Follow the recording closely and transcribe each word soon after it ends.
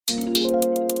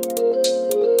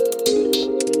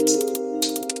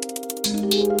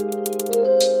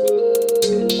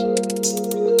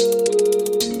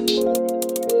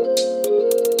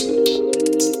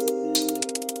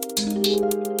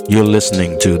You're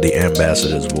listening to the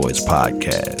Ambassador's Voice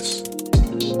podcast.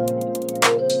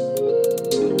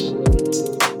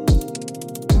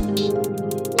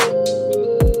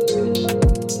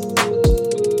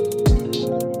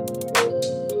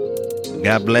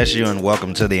 God bless you and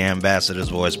welcome to the Ambassador's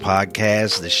Voice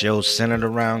podcast, the show centered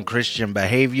around Christian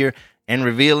behavior and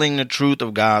revealing the truth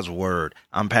of God's word.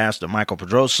 I'm Pastor Michael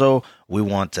Pedroso. We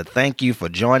want to thank you for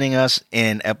joining us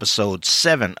in episode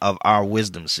 7 of our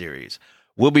Wisdom series.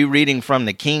 We'll be reading from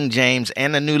the King James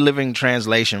and the New Living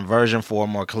Translation version for a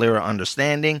more clearer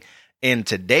understanding. In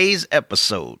today's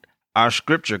episode, our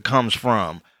scripture comes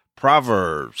from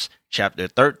Proverbs chapter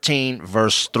 13,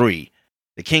 verse 3.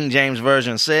 The King James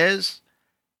version says,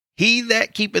 "He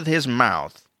that keepeth his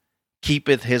mouth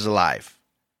keepeth his life,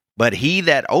 but he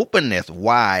that openeth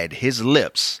wide his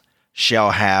lips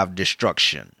shall have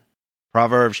destruction."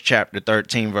 Proverbs chapter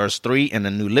 13, verse 3 in the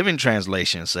New Living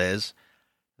Translation says,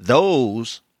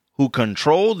 "Those who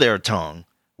control their tongue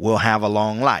will have a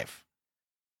long life.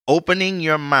 Opening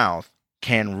your mouth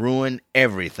can ruin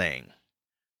everything."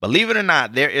 Believe it or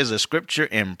not, there is a scripture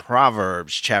in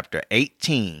Proverbs chapter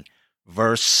 18,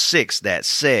 verse 6 that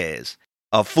says,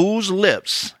 "A fool's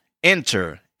lips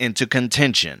enter into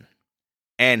contention,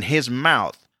 and his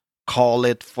mouth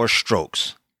calleth for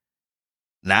strokes."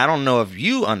 Now, I don't know if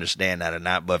you understand that or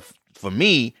not, but for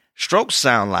me, strokes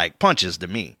sound like punches to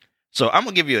me. So I'm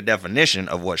going to give you a definition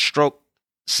of what stroke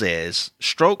says.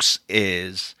 Strokes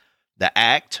is the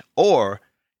act or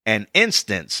an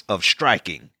instance of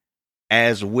striking,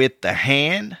 as with the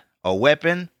hand, a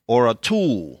weapon, or a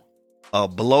tool, a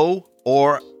blow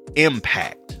or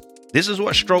impact. This is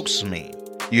what strokes mean.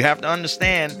 You have to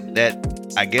understand that,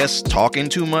 I guess, talking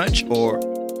too much or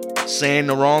saying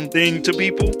the wrong thing to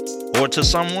people or to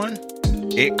someone,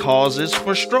 it causes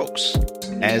for strokes,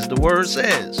 as the word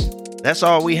says. That's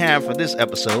all we have for this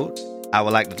episode. I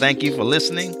would like to thank you for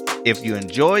listening. If you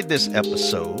enjoyed this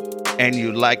episode and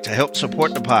you'd like to help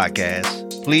support the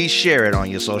podcast, please share it on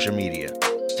your social media.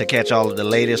 To catch all of the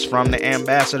latest from the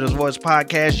Ambassador's Voice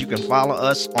podcast, you can follow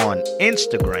us on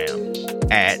Instagram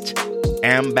at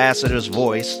Ambassador's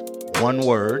Voice, one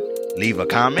word. Leave a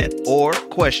comment or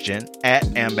question at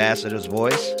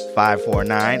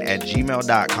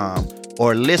ambassadorsvoice549@gmail.com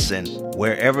or listen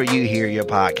wherever you hear your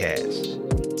podcast.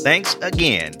 Thanks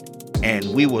again, and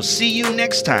we will see you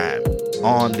next time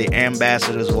on the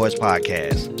Ambassador's Voice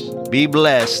podcast. Be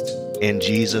blessed in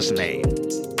Jesus' name.